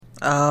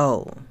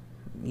Oh,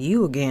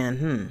 you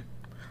again,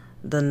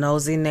 The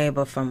nosy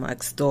neighbor from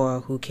next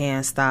door who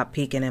can't stop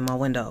peeking in my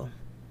window.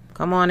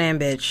 Come on in,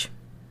 bitch.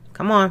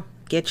 Come on,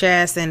 get your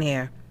ass in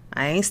here.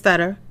 I ain't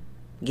stutter.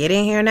 Get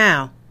in here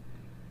now.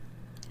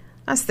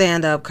 I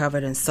stand up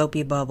covered in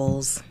soapy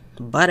bubbles,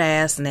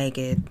 butt-ass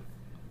naked,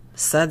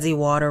 sudsy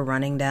water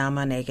running down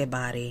my naked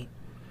body.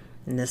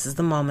 And this is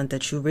the moment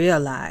that you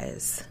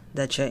realize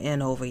that you're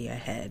in over your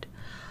head.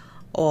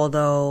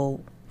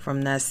 Although,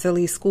 from that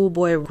silly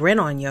schoolboy grin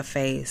on your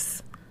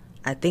face,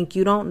 I think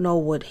you don't know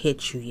what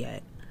hit you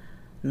yet,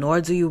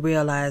 nor do you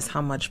realize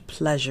how much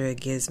pleasure it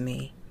gives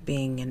me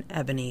being in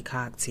ebony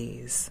cock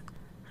tease.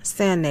 I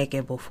stand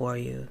naked before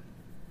you,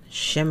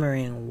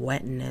 shimmering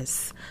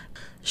wetness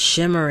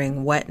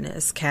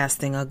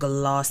casting a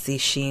glossy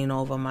sheen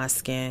over my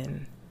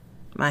skin.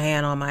 My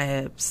hand on my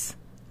hips.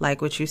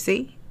 Like what you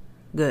see?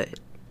 Good.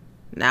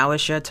 Now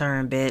it's your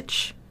turn,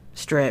 bitch.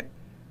 Strip.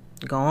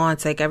 Go on,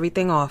 take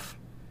everything off.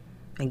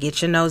 And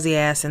get your nosy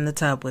ass in the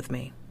tub with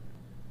me.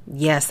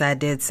 Yes, I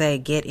did say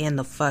get in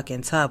the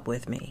fucking tub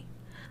with me.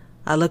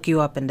 I look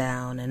you up and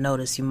down and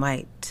notice you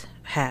might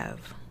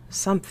have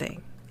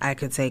something I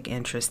could take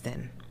interest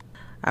in.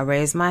 I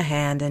raise my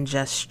hand and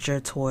gesture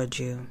toward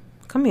you.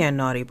 Come here,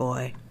 naughty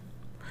boy.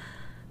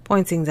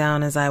 Pointing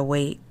down as I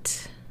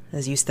wait,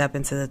 as you step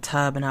into the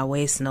tub, and I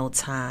waste no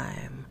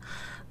time,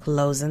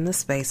 closing the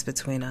space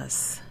between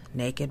us,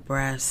 naked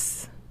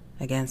breasts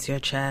against your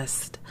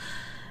chest,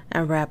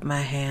 and wrap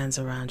my hands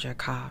around your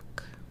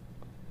cock.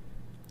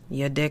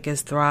 Your dick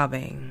is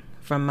throbbing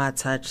from my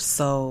touch,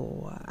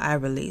 so I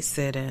release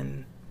it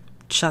and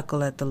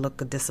chuckle at the look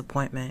of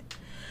disappointment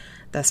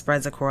that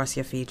spreads across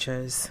your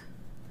features.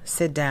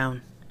 Sit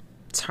down,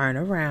 turn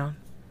around,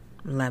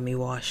 and let me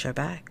wash your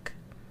back.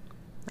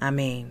 I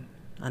mean,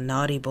 a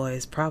naughty boy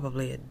is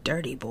probably a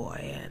dirty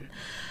boy, and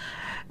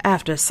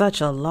after such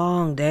a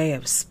long day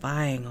of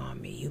spying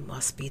on me, you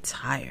must be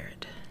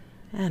tired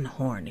and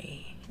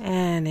horny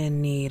and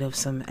in need of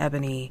some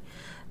ebony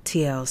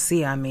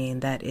TLC. I mean,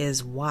 that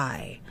is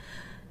why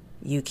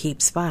you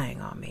keep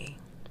spying on me.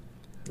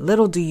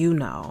 Little do you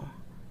know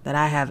that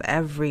I have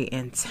every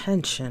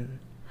intention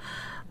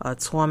of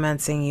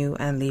tormenting you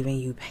and leaving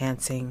you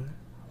panting,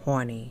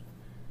 horny,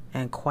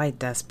 and quite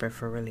desperate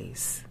for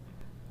release.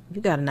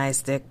 You got a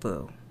nice dick,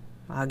 boo.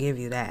 I'll give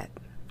you that.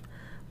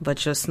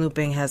 But your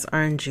snooping has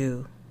earned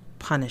you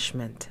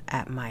punishment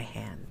at my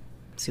hand.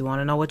 So you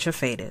want to know what your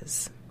fate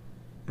is?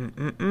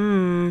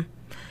 You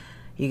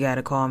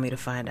gotta call me to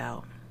find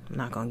out. I'm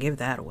not gonna give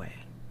that away.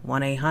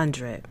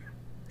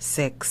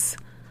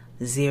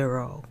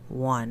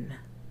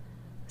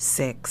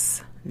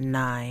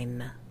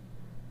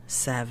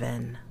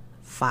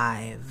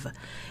 1-800-601-6975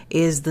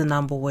 is the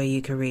number where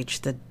you can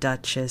reach the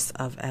Duchess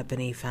of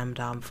Ebony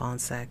Femdom phone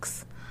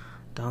sex.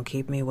 Don't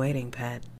keep me waiting, pet.